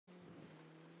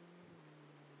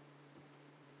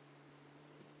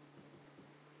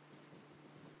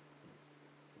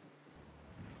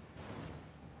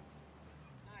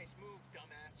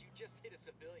need a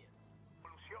civilian.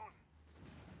 Solution?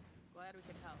 Glad we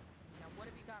could help. Now, what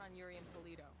have you got on Yuri and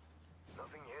Polito?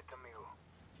 Nothing yet, amigo.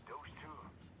 Those two,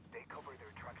 they cover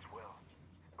their tracks well.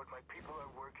 But my people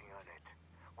are working on it.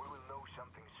 We will know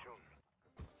something soon.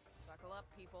 Buckle up,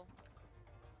 people.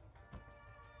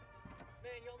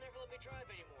 Man, y'all never let me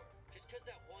drive anymore. Just 'cause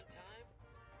that one time?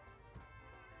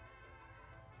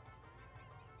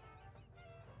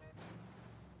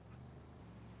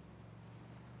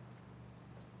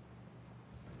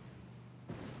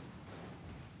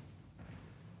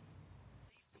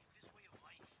 This way of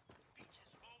life.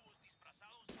 Pinches lobos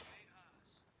disfrazados de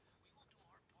ovejas. We will do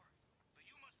our part, but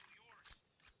you must do yours.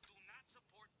 Do not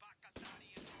support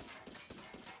Bacatari and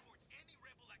report any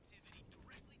rebel activity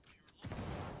directly to your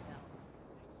local. Hell.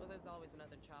 Well, there's always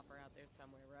another chopper out there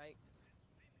somewhere, right?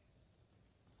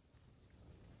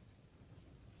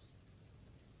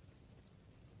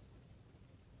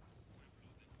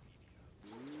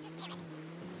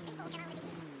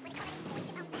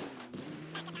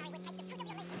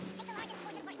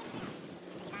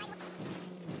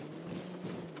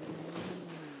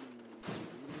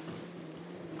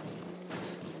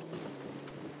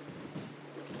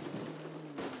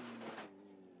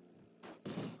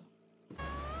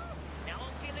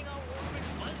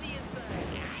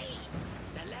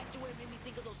 Made me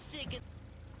think of those sick.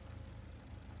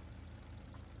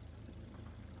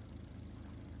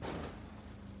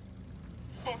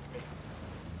 Fuck me.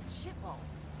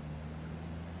 Shitballs.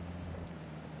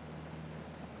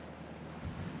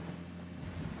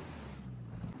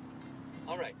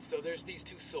 Alright, so there's these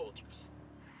two soldiers.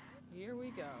 Here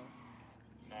we go.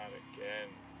 Not again.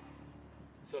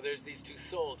 So there's these two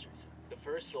soldiers. The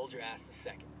first soldier asked the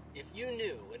second, if you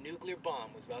knew a nuclear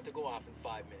bomb was about to go off in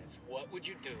 5 minutes, what would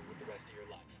you do with the rest of your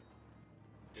life?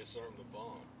 Disarm the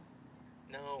bomb.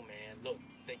 No, man. Look,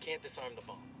 they can't disarm the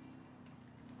bomb.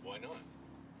 Why not?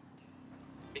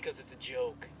 Because it's a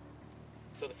joke.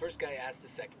 So the first guy asked the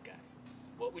second guy,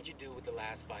 what would you do with the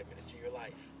last 5 minutes of your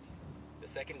life? The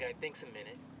second guy thinks a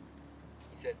minute.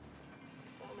 He says,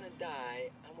 if I'm gonna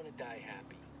die, I'm gonna die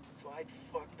happy. So I'd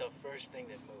fuck the first thing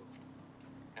that moved.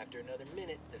 After another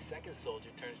minute, the second soldier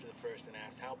turns to the first and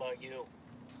asks, how about you?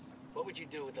 What would you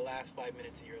do with the last 5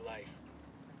 minutes of your life?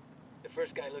 The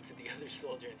first guy looks at the other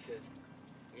soldier and says,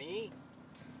 me?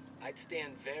 I'd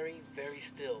stand very, very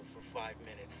still for 5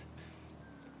 minutes.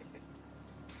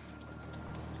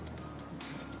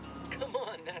 Come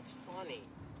on, that's funny.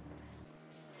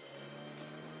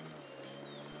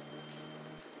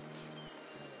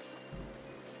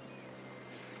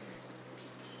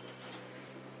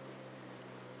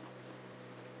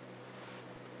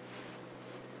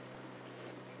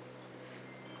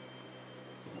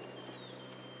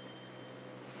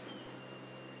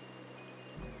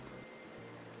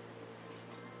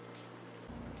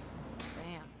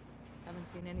 Damn. Haven't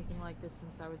seen anything like this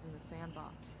since I was in the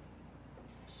sandbox.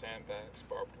 Sandbags,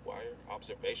 barbed wire,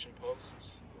 observation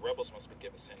posts. The rebels must be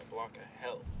giving Santa Blanca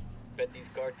hell. Bet these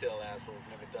cartel assholes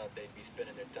never thought they'd be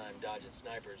spending their time dodging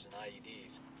snipers and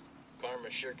IEDs.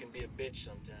 Karma sure can be a bitch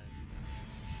sometimes.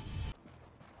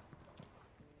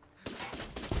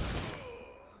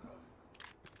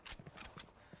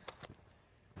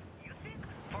 You think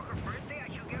for her birthday I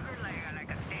should give her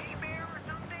like a teddy bear or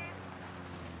something?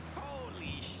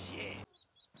 Holy shit!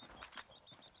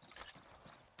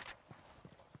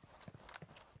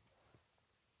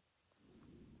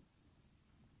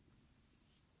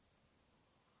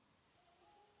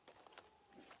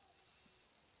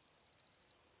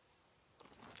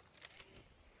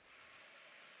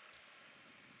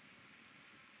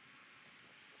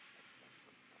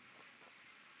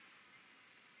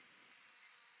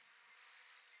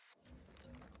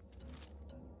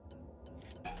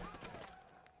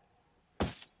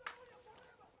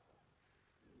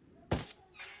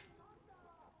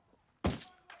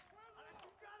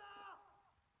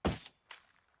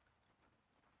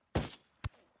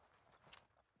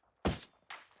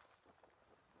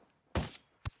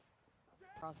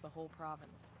 Across the whole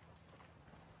province.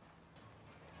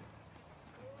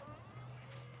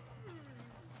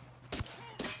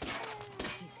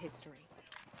 He's history.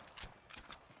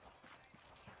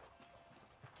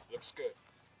 Looks good.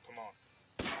 Come on.